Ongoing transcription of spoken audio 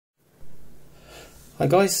Hi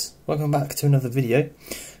guys, welcome back to another video.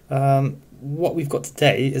 What we've got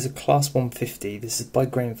today is a Class 150. This is by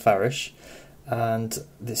Graham Farish, and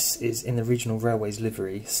this is in the Regional Railways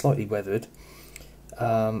livery, slightly weathered.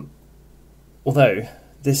 Although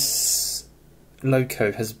this loco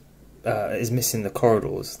is missing the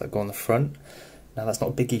corridors that go on the front. Now that's not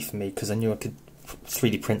a biggie for me because I knew I could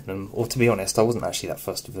 3D print them, or to be honest I wasn't actually that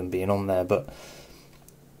fussed with them being on there, but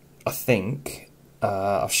I think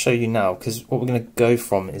I'll show you now, because what we're going to go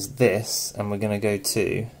from is this and we're going to go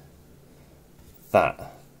to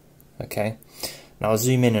that. Okay, now I'll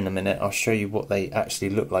zoom in a minute. I'll show you what they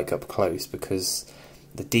actually look like up close, because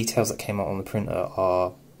the details that came out on the printer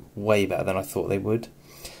are way better than I thought they would.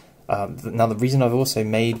 Now the reason I've also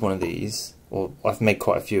made one of these, or I've made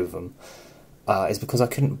quite a few of them, is because I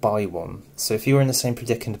couldn't buy one. So if you're in the same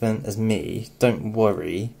predicament as me, don't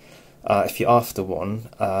worry. If you're after one,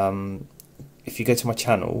 if you go to my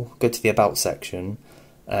channel, go to the About section,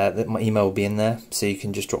 my email will be in there, so you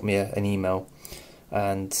can just drop me an email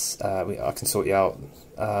and I can sort you out.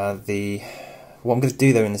 What I'm going to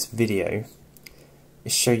do though in this video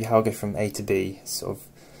is show you how I go from A to B, sort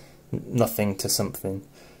of nothing to something.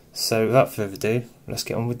 So without further ado, let's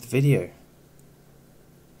get on with the video.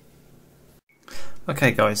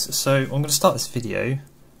 Okay guys, so I'm going to start this video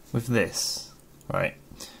with this, right?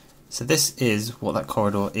 So this is what that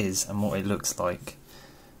corridor is and what it looks like.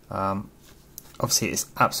 Obviously it's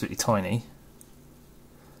absolutely tiny,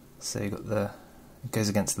 so you've got it goes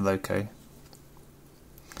against the loco.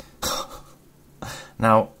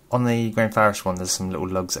 Now on the Graham Farish one there's some little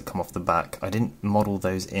lugs that come off the back. I didn't model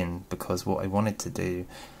those in because what I wanted to do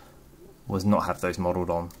was not have those modelled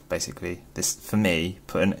on, basically. This, for me,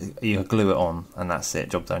 you glue it on and that's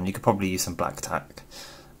it, job done. You could probably use some black tack.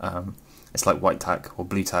 It's like white tack or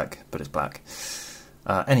blue tack, but it's black.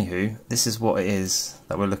 Anywho, this is what it is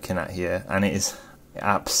that we're looking at here, and it is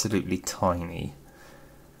absolutely tiny.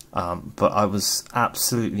 But I was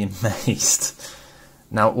absolutely amazed.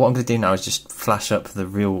 Now, what I'm going to do now is just flash up the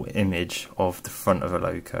real image of the front of a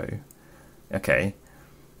loco. Okay, and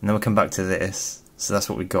then we'll come back to this. So that's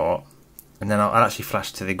what we got. And then I'll actually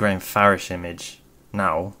flash to the Graham Farish image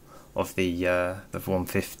now of the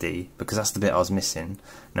 150, because that's the bit I was missing. And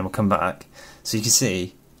then we'll come back. So you can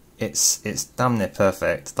see it's damn near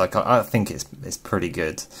perfect. Like I think it's pretty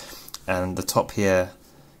good. And the top here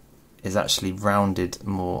is actually rounded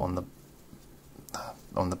more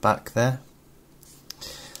on the back there.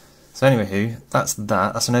 So anyway, that's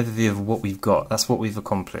that. That's an overview of what we've got. That's what we've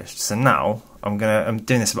accomplished. So now I'm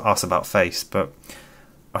doing this ask about face, but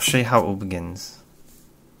I'll show you how it all begins.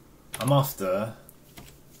 I'm after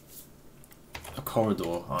a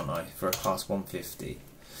corridor, aren't I, for a Class 150.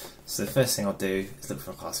 So the first thing I'll do is look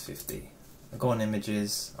for a Class 50. I go on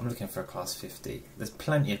images, I'm looking for a Class 50. There's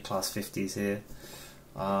plenty of Class 50s here.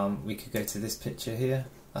 We could go to this picture here.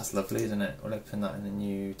 That's lovely, isn't it? We'll open that in a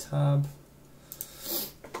new tab.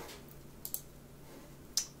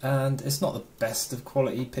 And it's not the best of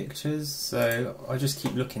quality pictures, so I just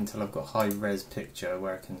keep looking till I've got high res picture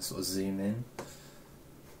where I can sort of zoom in.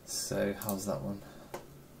 So how's that one?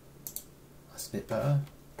 That's a bit better.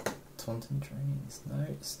 Taunton trains, no,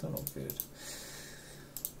 it's still not good.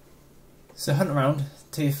 So hunt around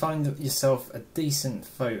till you find yourself a decent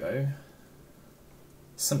photo,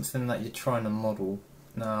 something that you're trying to model.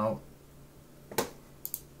 Now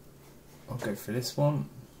I'll go for this one.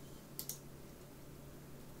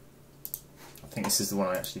 I think this is the one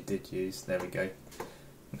I actually did use. There we go.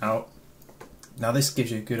 Now this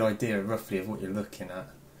gives you a good idea roughly of what you're looking at.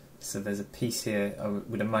 So there's a piece here, I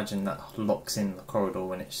would imagine that locks in the corridor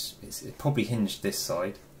when it's probably hinged this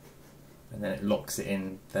side, and then it locks it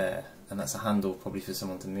in there, and that's a handle probably for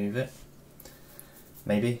someone to move it.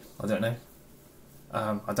 Maybe, I don't know.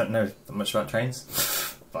 I don't know that much about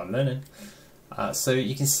trains, but I'm learning. So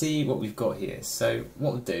you can see what we've got here. So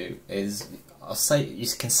what we'll do is, you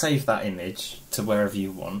can save that image to wherever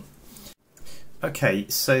you want. Okay,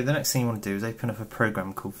 so the next thing you want to do is open up a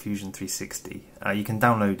program called Fusion 360. You can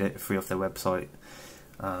download it free off their website.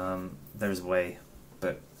 There is a way,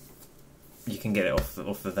 but you can get it off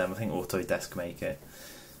of them. I think Autodesk make it.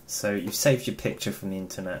 So you've saved your picture from the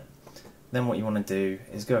internet. Then what you want to do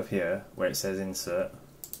is go up here where it says Insert,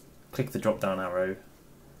 click the drop down arrow,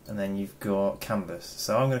 and then you've got Canvas.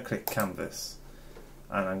 So I'm going to click Canvas,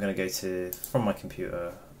 and I'm going to go to from my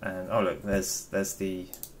computer, and oh look, there's the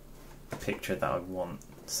picture that I want.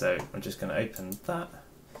 So I'm just going to open that,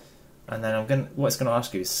 and then what it's going to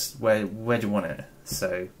ask you is where do you want it.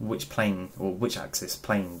 So which plane or which axis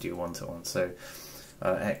plane do you want it on? So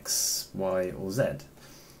X, Y, or Z.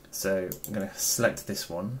 So I'm going to select this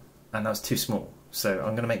one, and that's too small. So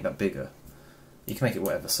I'm going to make that bigger. You can make it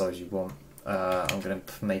whatever size you want. I'm going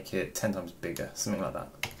to make it 10 times bigger, something like that.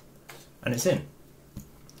 And it's in.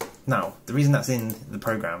 Now, the reason that's in the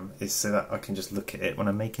program is so that I can just look at it when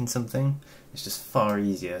I'm making something. It's just far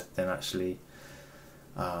easier than actually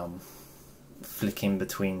flicking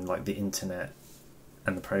between like the internet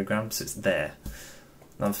and the program, so it's there.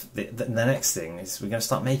 Now, the next thing is we're going to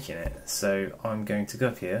start making it. So I'm going to go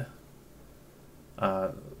up here,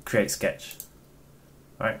 create sketch,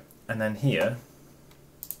 right? And then here,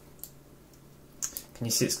 can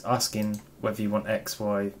you see it's asking whether you want X,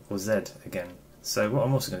 Y, or Z again? So what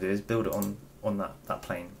I'm also going to do is build it on that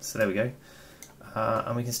plane. So there we go,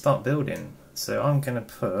 and we can start building. So I'm going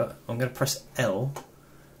to press L.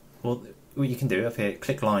 Well, what you can do up here,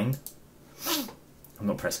 click line. I'm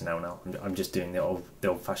not pressing L now. I'm just doing the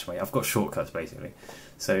old-fashioned way. I've got shortcuts basically.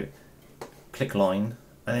 So click line,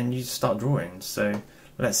 and then you start drawing. So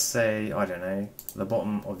let's say, I don't know, the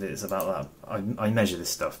bottom of it is about that. I measure this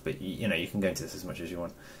stuff, but you know, you can go into this as much as you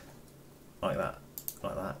want, like that,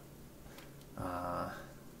 like that.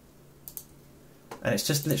 And it's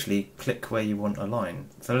just literally click where you want a line.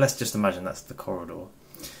 So let's just imagine that's the corridor.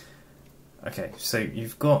 Okay, so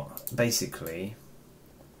you've got basically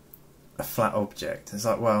a flat object. It's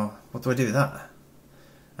like, well, what do I do with that?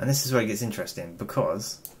 And this is where it gets interesting,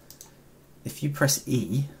 because if you press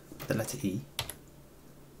E, the letter E,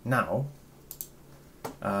 now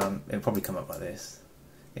it'll probably come up like this.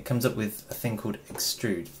 It comes up with a thing called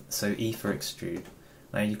extrude. So E for extrude.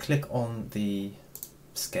 Now you click on the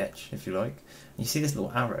sketch, if you like, and you see this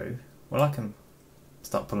little arrow. Well, I can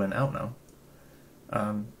start pulling it out now.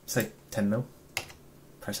 Say 10 mil,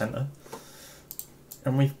 press enter,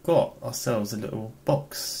 and we've got ourselves a little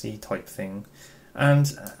boxy type thing,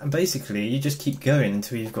 and basically you just keep going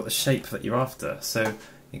until you've got the shape that you're after. So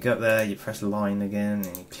you go up there, you press line again,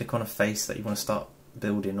 and you click on a face that you want to start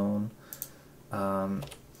building on.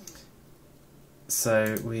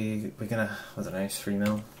 So we're gonna, I don't know, 3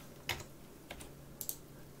 mil.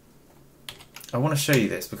 I want to show you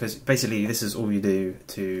this because basically this is all you do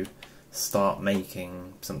to start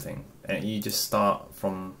making something, and you just start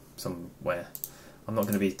from somewhere. I'm not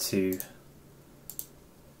going to be too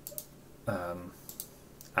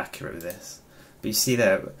accurate with this, but you see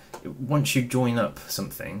there, once you join up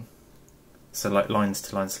something, so like lines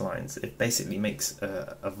to lines to lines, it basically makes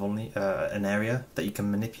an area that you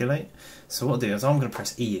can manipulate. So what I'll do is I'm going to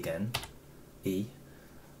press E again, E,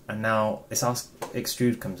 and now it's asked,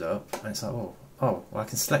 extrude comes up, and it's like, oh, well, I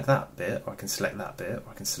can select that bit, or I can select that bit,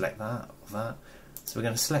 or I can select that, or that. So we're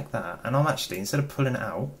going to select that, and I'm actually, instead of pulling it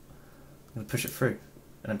out, I'm going to push it through,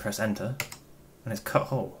 and then press enter, and it's cut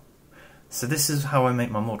whole. So this is how I make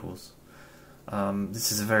my models.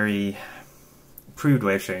 This is a very crude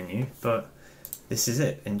way of showing you, but this is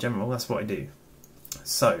it in general. That's what I do.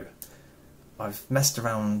 So I've messed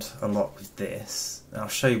around a lot with this, and I'll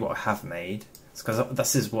show you what I have made, because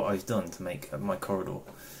this is what I've done to make my corridor.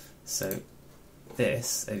 So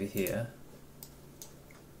this over here,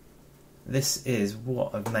 this is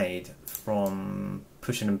what I've made from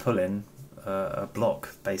pushing and pulling a block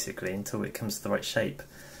basically until it comes to the right shape.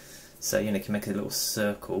 So you can make a little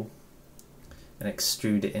circle and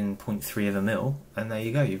extrude it in 0.3 of a mil, and there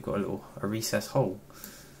you go, you've got a recessed hole.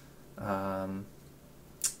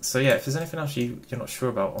 So yeah, if there's anything else you're not sure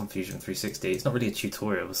about on Fusion 360, it's not really a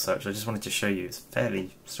tutorial as such, I just wanted to show you. It's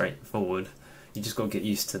fairly straightforward, you just got to get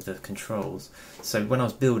used to the controls. So when I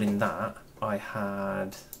was building that, I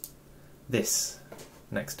had this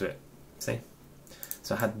next to it, see?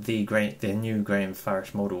 So I had the new Graham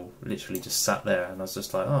Farish model literally just sat there, and I was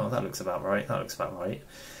just like, oh, that looks about right, that looks about right.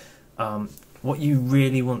 What you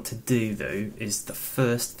really want to do though is the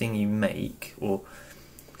first thing you make, or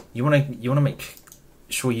you want to make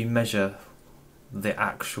sure you measure the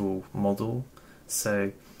actual model.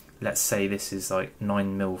 So let's say this is like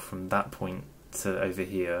 9 mil from that point to over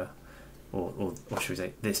here, or should we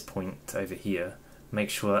say this point to over here.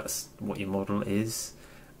 Make sure that's what your model is.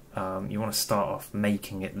 You want to start off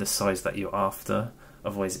making it the size that you're after,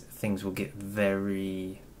 otherwise things will get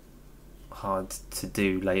very hard to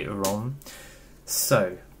do later on.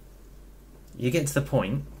 So you get to the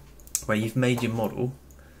point where you've made your model.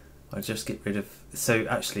 I'll just get rid of, so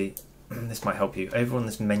actually this might help you. Over on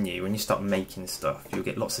this menu, when you start making stuff, you'll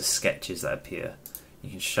get lots of sketches that appear. You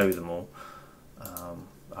can show them all.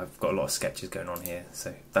 I've got a lot of sketches going on here,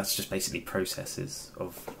 so that's just basically processes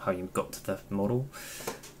of how you got to the model.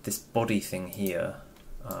 This body thing here,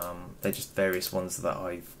 they're just various ones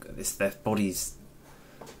that they're bodies,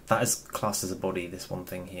 that is classed as a body, this one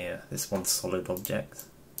thing here, this one solid object.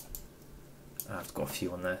 I've got a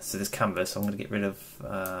few on there. So this canvas, I'm going to get rid of,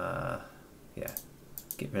 yeah,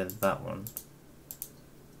 get rid of that one.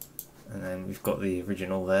 and then we've got the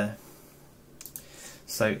original there.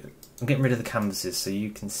 So I'm getting rid of the canvases so you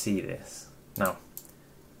can see this. Now,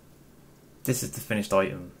 this is the finished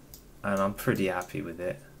item, and I'm pretty happy with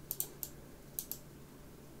it.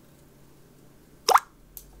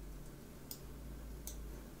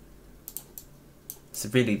 So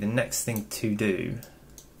really the next thing to do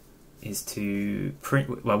is to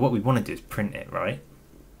print, well, what we want to do is print it, right?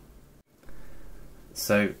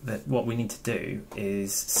 So what we need to do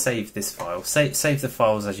is save this file, save the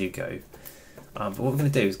files as you go. But what we're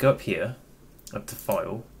going to do is go up here, up to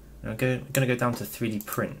File, and I'm going to go down to 3D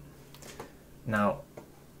Print. Now,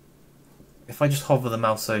 if I just hover the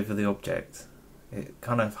mouse over the object, it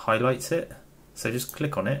kind of highlights it. So just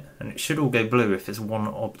click on it, and it should all go blue if it's one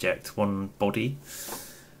object, one body.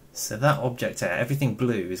 So that object there, everything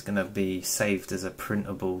blue is going to be saved as a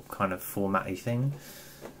printable kind of formatty thing,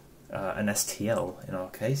 an STL in our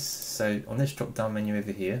case. So on this drop down menu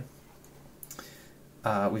over here,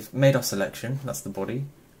 we've made our selection, that's the body,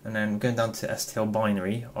 and then we're going down to STL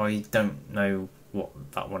binary. I don't know what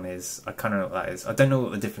that one is, I kind of know what that is. I don't know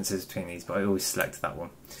what the difference is between these, but I always select that one.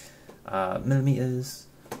 Millimeters,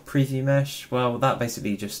 preview mesh, well that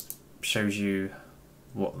basically just shows you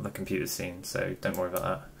what the computer's seen, so don't worry about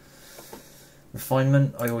that.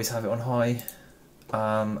 Refinement, I always have it on high,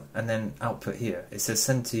 and then output here, it says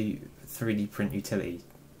send to 3D print utility,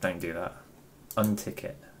 don't do that, untick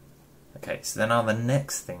it. Okay, so then now the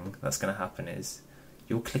next thing that's going to happen is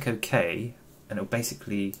you'll click OK, and it'll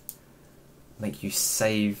basically make you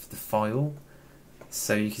save the file.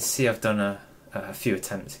 So you can see I've done a few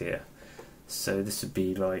attempts here. So this would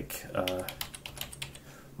be like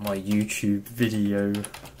my YouTube video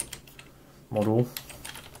model,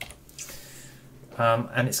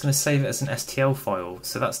 and it's going to save it as an STL file.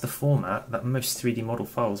 So that's the format that most 3D model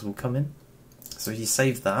files will come in. So you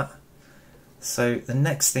save that. So the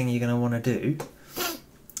next thing you're going to want to do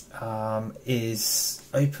is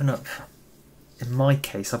open up, in my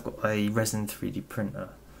case I've got a resin 3D printer.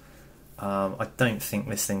 I don't think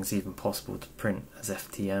this thing's even possible to print as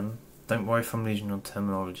FTM. Don't worry if I'm losing on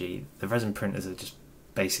terminology. The resin printers are just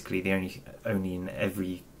basically the only in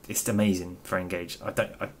every. It's amazing for Engage.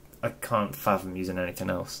 I can't fathom using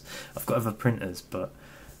anything else. I've got other printers, but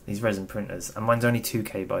these resin printers, and mine's only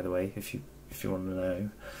 2K by the way, if you want to know.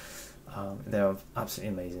 They are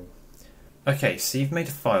absolutely amazing. Okay, so you've made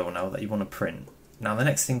a file now that you want to print. Now the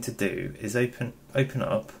next thing to do is open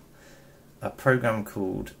up a program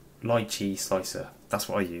called Lychee Slicer. That's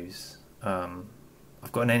what I use.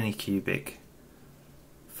 I've got an Anycubic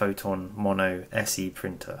Photon Mono SE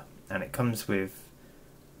printer, and it comes with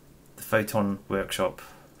the Photon Workshop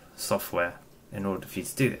software in order for you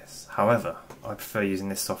to do this. However, I prefer using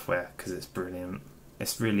this software because it's brilliant.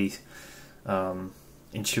 It's really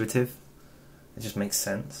intuitive. It just makes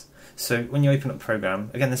sense. So when you open up the program,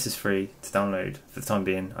 again this is free to download for the time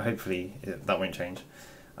being. Hopefully that won't change.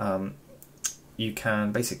 You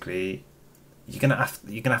can basically you're gonna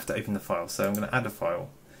have to open the file. So I'm gonna add a file,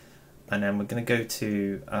 and then we're gonna go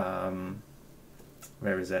to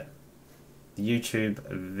where is it? The YouTube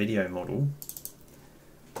video model,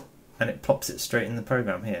 and it plops it straight in the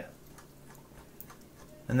program here.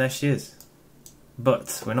 And there she is.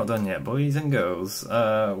 But we're not done yet, boys and girls.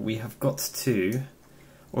 We have got to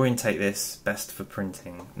orientate this best for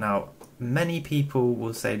printing. Now, many people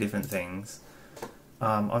will say different things.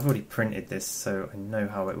 I've already printed this, so I know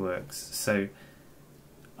how it works. So,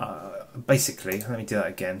 basically, let me do that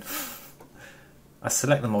again. I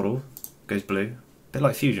select the model, goes blue, a bit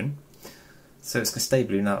like Fusion. So it's going to stay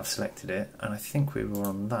blue now I've selected it, and I think we were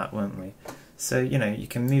on that, weren't we? So, you know, you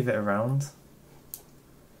can move it around.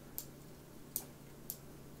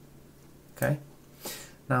 Okay.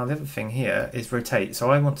 Now the other thing here is rotate. So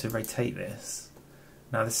I want to rotate this.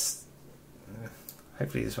 Now this,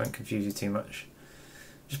 hopefully this won't confuse you too much.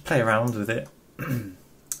 Just play around with it.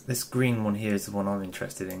 This green one here is the one I'm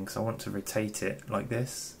interested in because I want to rotate it like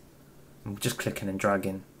this. I'm just clicking and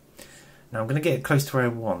dragging. Now I'm going to get it close to where I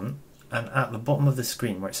want, and at the bottom of the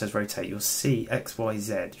screen where it says rotate, you'll see X, Y,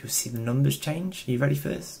 Z. You'll see the numbers change. Are you ready for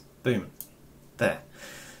this? Boom. There.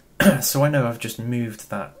 So I know I've just moved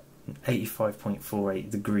that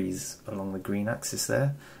 85.48 degrees along the green axis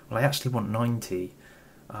there. Well, I actually want 90.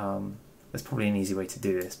 There's probably an easy way to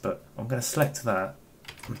do this, but I'm going to select that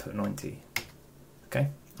and put 90. Okay,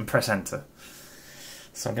 and press enter.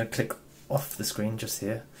 So I'm going to click off the screen just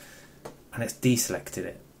here, and it's deselected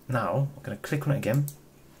it. Now I'm going to click on it again,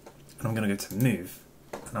 and I'm going to go to move,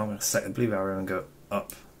 and I'm going to select the blue arrow and go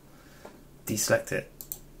up, deselect it,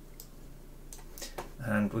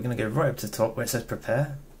 and we're going to go right up to the top where it says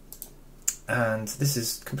prepare. and this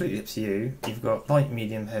is completely up to you. You've got light,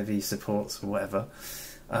 medium, heavy supports or whatever.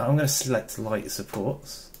 I'm going to select light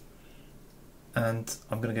supports, and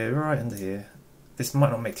I'm going to go right under here. This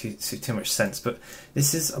might not make too much sense, but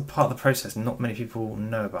this is a part of the process not many people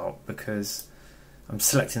know about, because I'm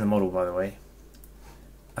selecting the model, by the way,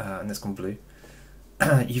 and it's gone blue.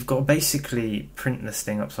 You've got to basically print this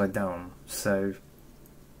thing upside down. So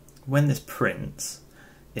when this prints,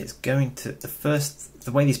 it's going to,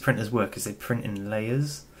 the way these printers work is they print in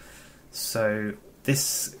layers. So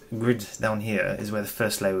this grid down here is where the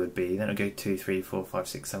first layer would be, then it'll go 2, 3, 4, 5,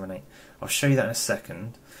 6, 7, 8. I'll show you that in a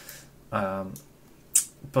second.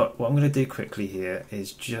 But what I'm going to do quickly here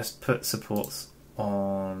is just put supports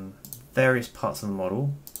on various parts of the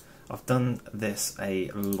model. I've done this a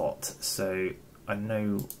lot, so I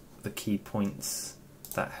know the key points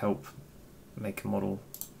that help make a model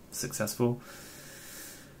successful.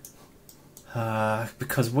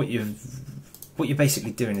 Because what you're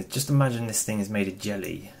basically doing is, just imagine this thing is made of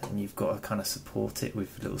jelly, and you've got to kind of support it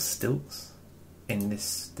with little stilts in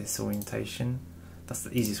this orientation. That's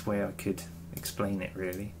the easiest way I could explain it,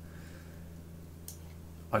 really.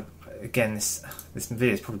 Again, this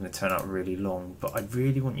video is probably going to turn out really long, but I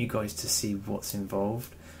really want you guys to see what's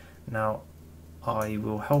involved. Now, I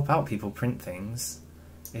will help out people print things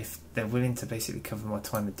if they're willing to basically cover my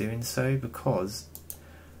time of doing so, because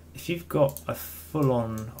if you've got a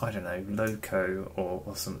full-on, I don't know, loco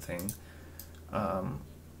or something,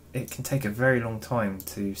 it can take a very long time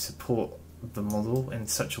to support the model in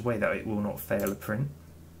such a way that it will not fail a print.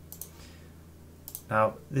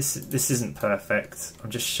 Now, this isn't perfect. I'm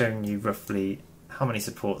just showing you roughly how many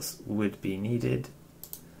supports would be needed.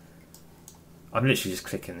 I'm literally just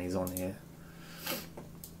clicking these on here.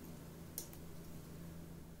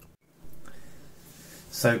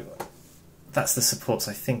 So that's the supports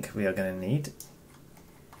I think we are going to need.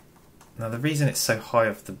 Now, the reason it's so high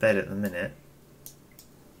off the bed at the minute,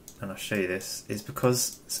 and I'll show you this, is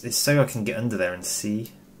because it's so I can get under there and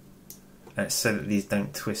see, and it's so that these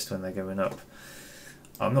don't twist when they're going up.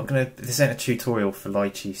 I'm not going to, this ain't a tutorial for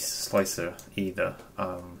Lychee Slicer either.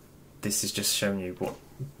 This is just showing you what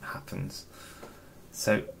happens.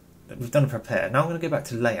 So we've done a prepare. Now I'm going to go back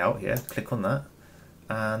to layout here, click on that,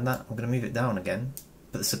 and that I'm going to move it down again,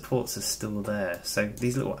 but the supports are still there. So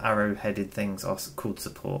these little arrow headed things are called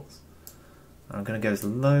supports. And I'm going to go as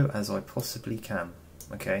low as I possibly can,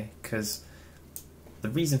 okay? Because the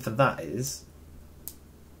reason for that is,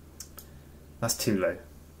 that's too low.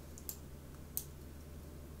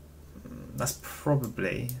 That's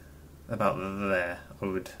probably about there I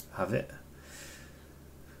would have it.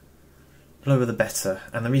 Lower the better,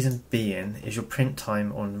 and the reason being is your print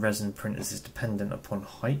time on resin printers is dependent upon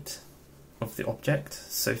height of the object.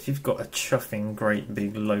 So if you've got a chuffing great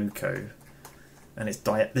big loco, and it's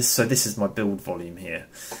this is my build volume here,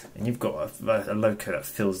 and you've got a loco that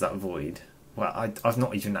fills that void. Well, I've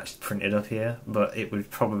not even actually printed up here, but it would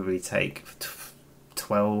probably take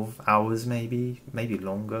 12 hours maybe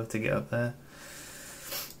longer to get up there.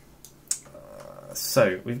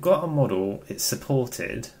 So we've got a model, it's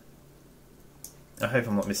supported. I hope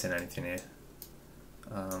I'm not missing anything here.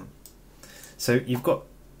 So you've got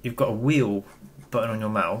a wheel button on your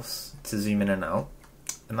mouse to zoom in and out,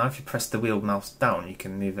 and now if you press the wheel mouse down you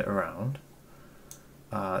can move it around.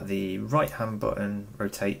 The right hand button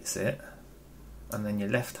rotates it, and then your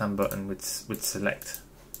left hand button would select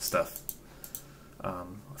stuff. I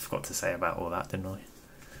forgot to say about all that, didn't I?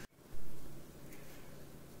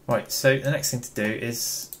 Right, so the next thing to do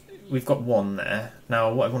is, we've got one there.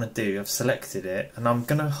 Now what I want to do, I've selected it, and I'm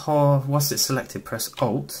going to, whilst it's selected, press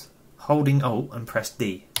Alt, holding Alt and press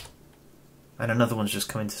D. And another one's just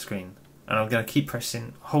come into screen. And I'm going to keep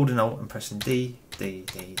pressing, holding Alt and pressing D, D,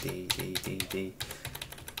 D, D, D, D, D.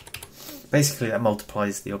 Basically that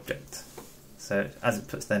multiplies the object. So as it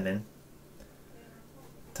puts them in,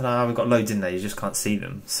 ta-da, we've got loads in there, you just can't see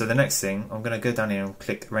them. So the next thing, I'm going to go down here and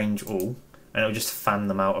click Arrange All, and it'll just fan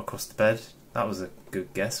them out across the bed. That was a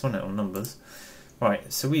good guess, wasn't it, on numbers?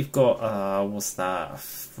 Right, so we've got, what's that,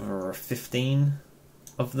 15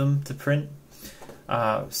 of them to print.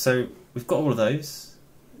 So we've got all of those.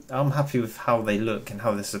 I'm happy with how they look and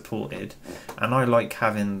how they're supported, and I like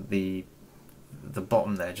having the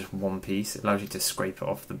bottom there just one piece. It allows you to scrape it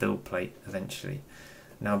off the build plate eventually.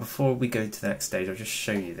 Now before we go to the next stage, I'll just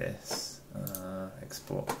show you this.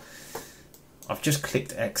 Export. I've just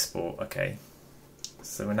clicked export, okay.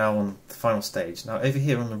 So we're now on the final stage. Now over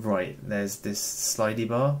here on the right there's this slidey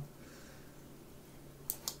bar.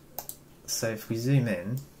 So if we zoom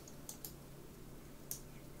in,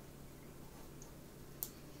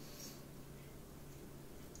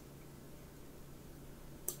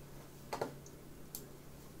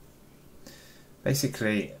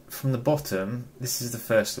 Basically, from the bottom, this is the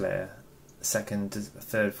first layer, second,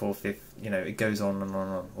 third, fourth, fifth, you know, it goes on and on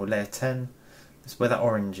and on. Or layer 10, that's where that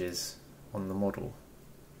orange is on the model.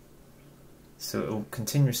 So it will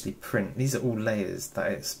continuously print. These are all layers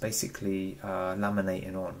that it's basically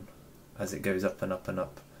laminating on as it goes up and up and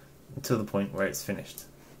up until the point where it's finished.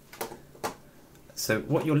 So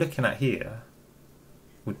what you're looking at here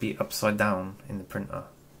would be upside down in the printer.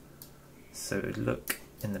 So it would look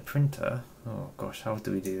in the printer. Oh gosh, how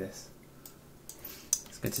do we do this?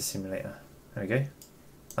 Let's go to simulator. There we go.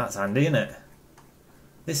 That's handy, isn't it?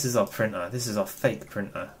 This is our printer. This is our fake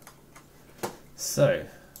printer. So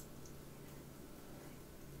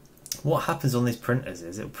what happens on these printers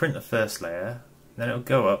is it'll print the first layer, then it'll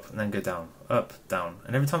go up and then go down, up, down.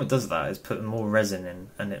 And every time it does that, it's putting more resin in,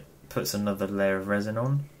 and it puts another layer of resin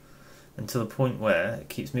on until the point where it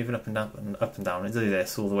keeps moving up and down and up and down. It does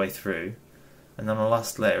this all the way through, and then on the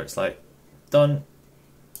last layer it's like done.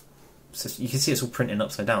 So you can see it's all printing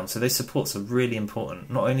upside down. So those supports are really important,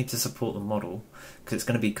 not only to support the model, because it's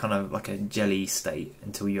going to be kind of like a jelly state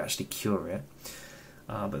until you actually cure it,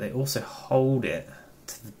 but they also hold it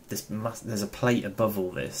to this. There's a plate above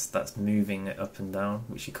all this that's moving it up and down,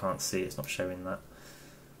 which you can't see. It's not showing that.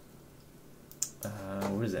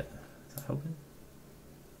 What is it? Is that helping?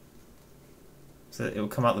 So it will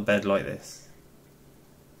come out the bed like this.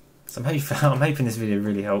 So I'm hoping this video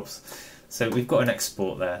really helps. So we've got an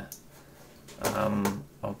export there.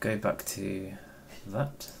 I'll go back to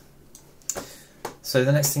that. So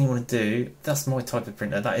the next thing you want to do, that's my type of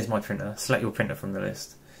printer, that is my printer. Select your printer from the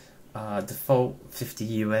list. Default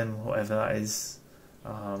 50 whatever that is.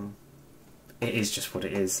 It is just what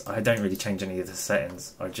it is. I don't really change any of the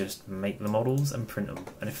settings. I just make the models and print them.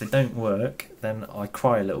 And if they don't work, then I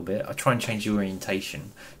cry a little bit. I try and change the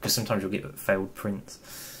orientation, because sometimes you'll get failed prints.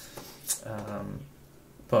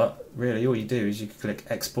 But really all you do is you click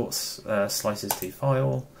export slices to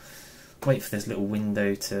file, wait for this little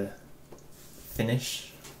window to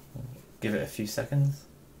finish, give it a few seconds.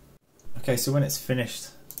 Okay, so when it's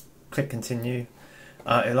finished, click continue.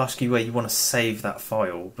 It'll ask you where you want to save that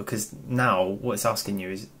file, because now what it's asking you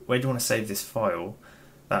is where do you want to save this file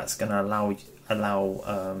that's going to allow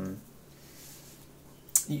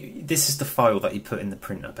this is the file that you put in the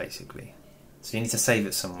printer basically. So you need to save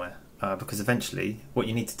it somewhere, because eventually what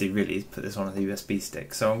you need to do really is put this on a USB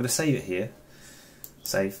stick. So I'm going to save it here,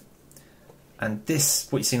 save, and this,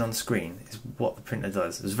 what you've seen on the screen, is what the printer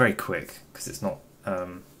does. It's very quick because it's not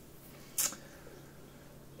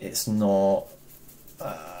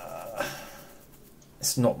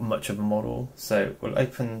much of a model. So we'll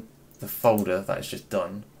open the folder that is just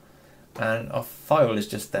done, and our file is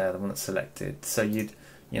just there, the one that's selected. So you'd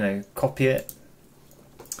copy it,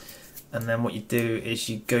 and then what you do is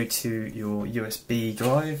you go to your USB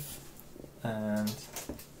drive, and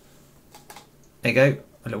there you go,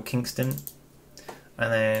 a little Kingston,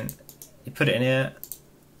 and then you put it in here.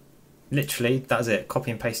 Literally, that's it.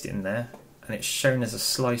 Copy and paste it in there, and it's shown as a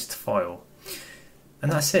sliced file,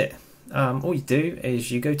 and that's it. All you do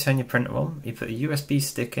is you go turn your printer on, you put a USB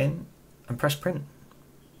stick in, and press print.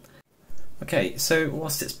 Okay, so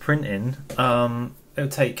whilst it's printing,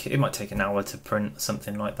 it might take an hour to print,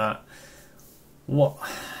 something like that. What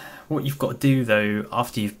you've got to do though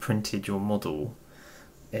after you've printed your model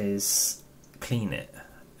is clean it.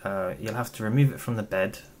 You'll have to remove it from the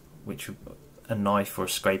bed, which a knife or a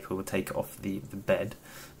scraper will take it off the bed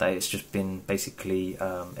that it's just been basically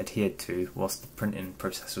adhered to whilst the printing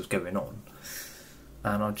process was going on.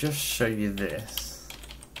 And I'll just show you this,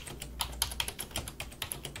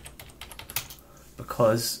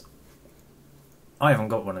 because I haven't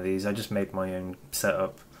got one of these, I just made my own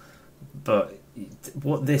setup. But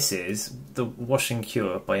what this is, the Wash and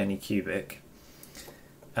Cure by Anycubic,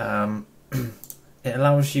 it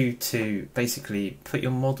allows you to basically put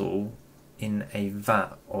your model in a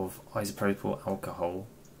vat of isopropyl alcohol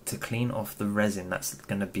to clean off the resin that's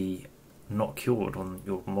going to be not cured on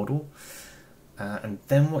your model, and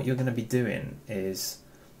then what you're going to be doing is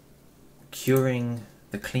curing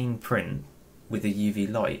the clean print with a UV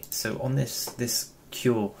light. So on this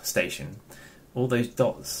cure station, all those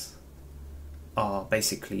dots are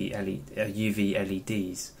basically UV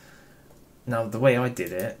LEDs. Now the way I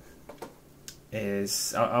did it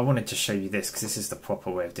is, I wanted to show you this because this is the proper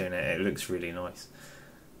way of doing it. It looks really nice.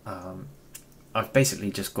 I've basically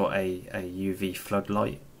just got a UV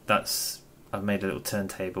floodlight. I've made a little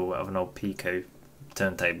turntable out of an old Pico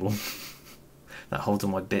turntable that holds all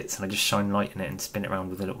my bits, and I just shine light in it and spin it around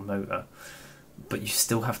with a little motor. But you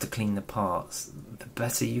still have to clean the parts. The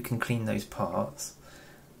better you can clean those parts,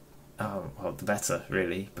 well, the better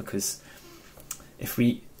really, because if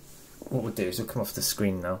we what we'll do is we'll come off the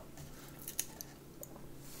screen now.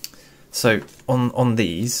 So on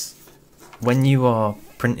these, when you are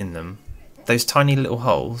printing them, those tiny little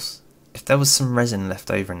holes, if there was some resin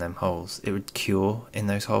left over in them holes, it would cure in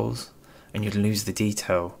those holes and you'd lose the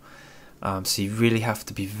detail. So you really have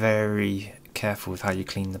to be very careful with how you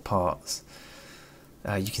clean the parts.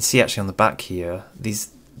 You can see actually on the back here,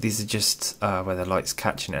 these are just where the light's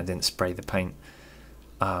catching it. I didn't spray the paint.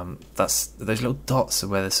 Those little dots are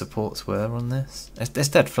where the supports were on this. It's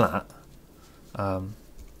dead flat.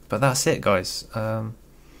 But that's it, guys.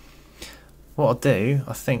 What I'll do,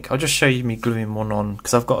 I think, I'll just show you me gluing one on,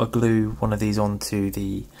 because I've got to glue one of these onto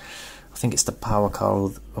the, I think it's the power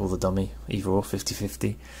car or the dummy, either or,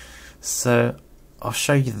 50-50. So I'll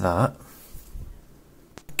show you that.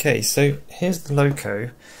 Okay, so here's the loco.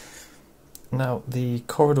 Now the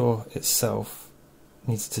corridor itself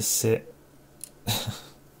needs to sit,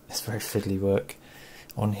 it's very fiddly work,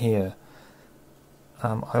 on here.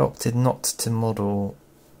 I opted not to model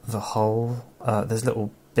the hole. There's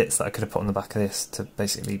little bits that I could have put on the back of this to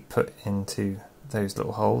basically put into those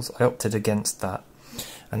little holes. I opted against that,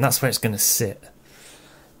 and that's where it's going to sit.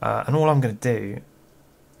 And all I'm going to do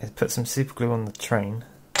is put some super glue on the train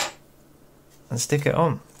and stick it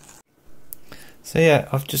on. So yeah,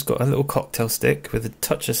 I've just got a little cocktail stick with a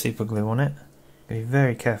touch of super glue on it. Be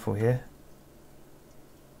very careful here.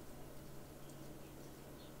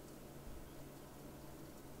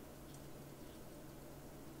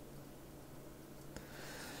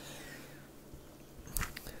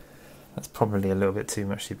 That's probably a little bit too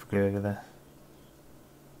much super glue over there.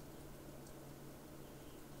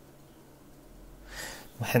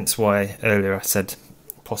 Hence why earlier I said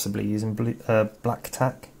possibly using black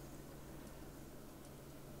tack,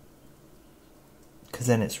 because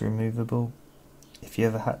then it's removable if you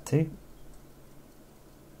ever had to.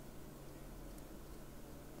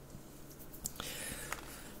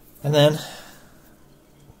 And then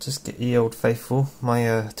just get ye old faithful,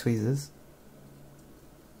 my tweezers,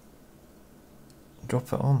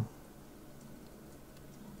 drop it on.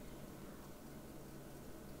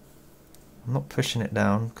 I'm not pushing it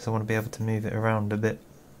down because I want to be able to move it around a bit.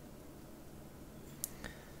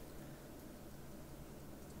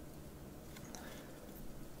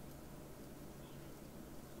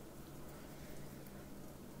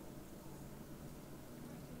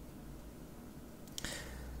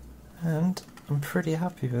 And I'm pretty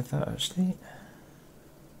happy with that actually.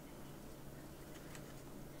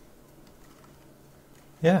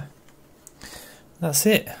 Yeah, that's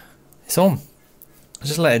it. It's on. I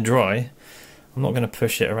just let it dry. I'm not going to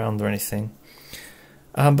push it around or anything.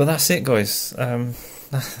 But that's it, guys.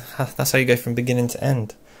 That's how you go from beginning to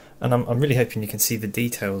end. And I'm really hoping you can see the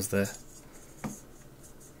details there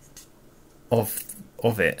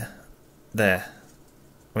of it there.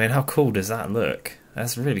 I mean, how cool does that look?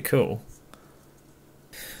 That's really cool.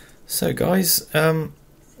 So guys,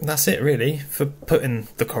 that's it really for putting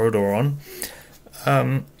the corridor on.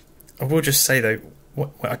 I will just say though, when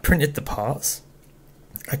I printed the parts,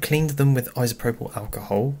 I cleaned them with isopropyl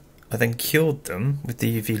alcohol. I then cured them with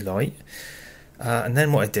the UV light, and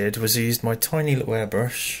then what I did was I used my tiny little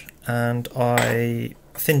airbrush and I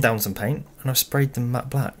thinned down some paint and I sprayed them matte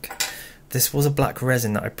black. This was a black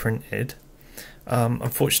resin that I printed.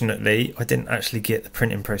 Unfortunately, I didn't actually get the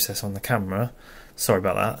printing process on the camera. Sorry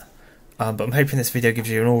about that. But I'm hoping this video gives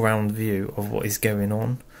you an all-round view of what is going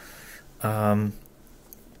on.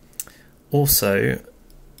 Also,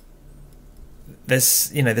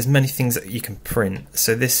 there's many things that you can print,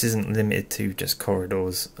 so this isn't limited to just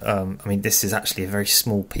corridors. I mean, this is actually a very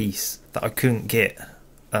small piece that I couldn't get,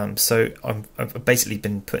 so I've basically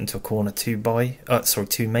been put into a corner to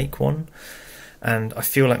make one, and I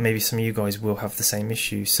feel like maybe some of you guys will have the same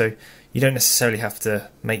issue. So you don't necessarily have to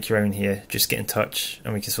make your own here. Just get in touch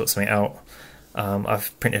and we can sort something out.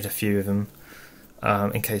 I've printed a few of them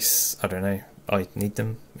in case, I don't know, I need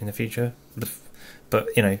them in the future. But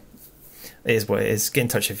you know, it is what it is. Get in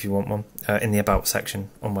touch if you want one in the about section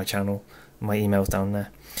on my channel. My email's down there.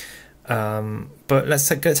 But let's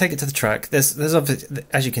take it to the track. There's obviously,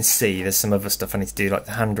 as you can see, there's some other stuff I need to do, like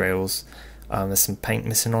the handrails. There's some paint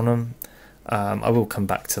missing on them. I will come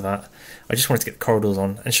back to that. I just wanted to get the corridors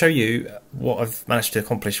on and show you what I've managed to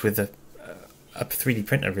accomplish with a 3D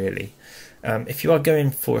printer really. If you are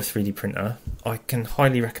going for a 3D printer, I can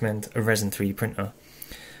highly recommend a resin 3D printer.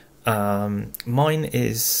 Mine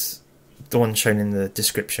is the one shown in the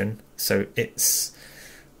description, so it's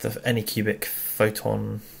the Anycubic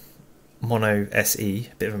Photon Mono SE,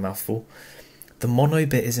 a bit of a mouthful. The mono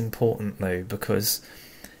bit is important though, because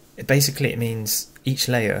it means each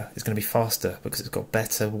layer is going to be faster because it's got a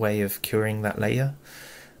better way of curing that layer.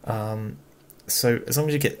 So as long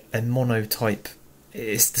as you get a mono type,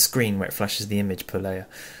 it's the screen where it flashes the image per layer.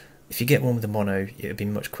 If you get one with a mono, it'll be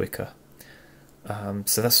much quicker.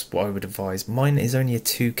 So that's what I would advise. Mine is only a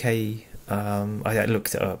 2K, I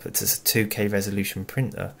looked it up, it's a 2K resolution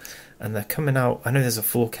printer, and they're coming out, I know there's a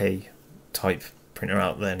 4K type printer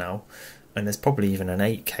out there now, and there's probably even an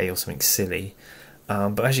 8K or something silly,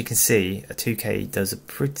 but as you can see, a 2K does a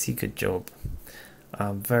pretty good job.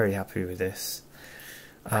 I'm very happy with this.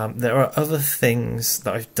 There are other things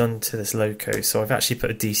that I've done to this loco, so I've actually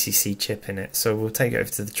put a DCC chip in it, so we'll take it over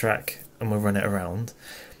to the track and we'll run it around.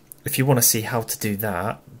 If you want to see how to do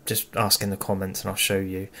that, just ask in the comments and I'll show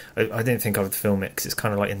you. I don't think I would film it because it's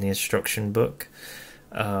kind of like in the instruction book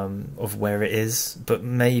of where it is, but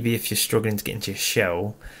maybe if you're struggling to get into your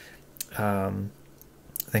shell, then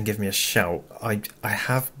give me a shout. I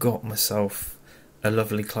have got myself a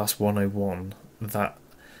lovely class 101 that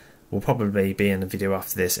will probably be in a video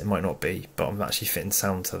after this. It might not be, but I'm actually fitting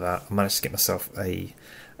sound to that. I managed to get myself a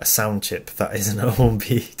sound chip that isn't a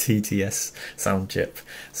Hornby TTS sound chip,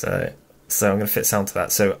 so I'm going to fit sound to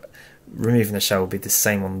that. So removing the shell will be the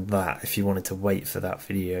same on that if you wanted to wait for that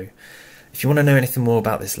video. If you want to know anything more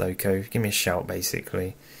about this loco, give me a shout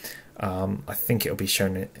basically. I think it'll be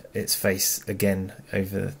showing its face again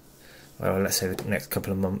over, well, let's say the next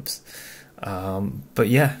couple of months. But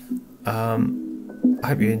yeah, I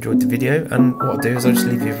hope you enjoyed the video, and what I'll do is I'll just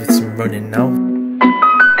leave you with some running now.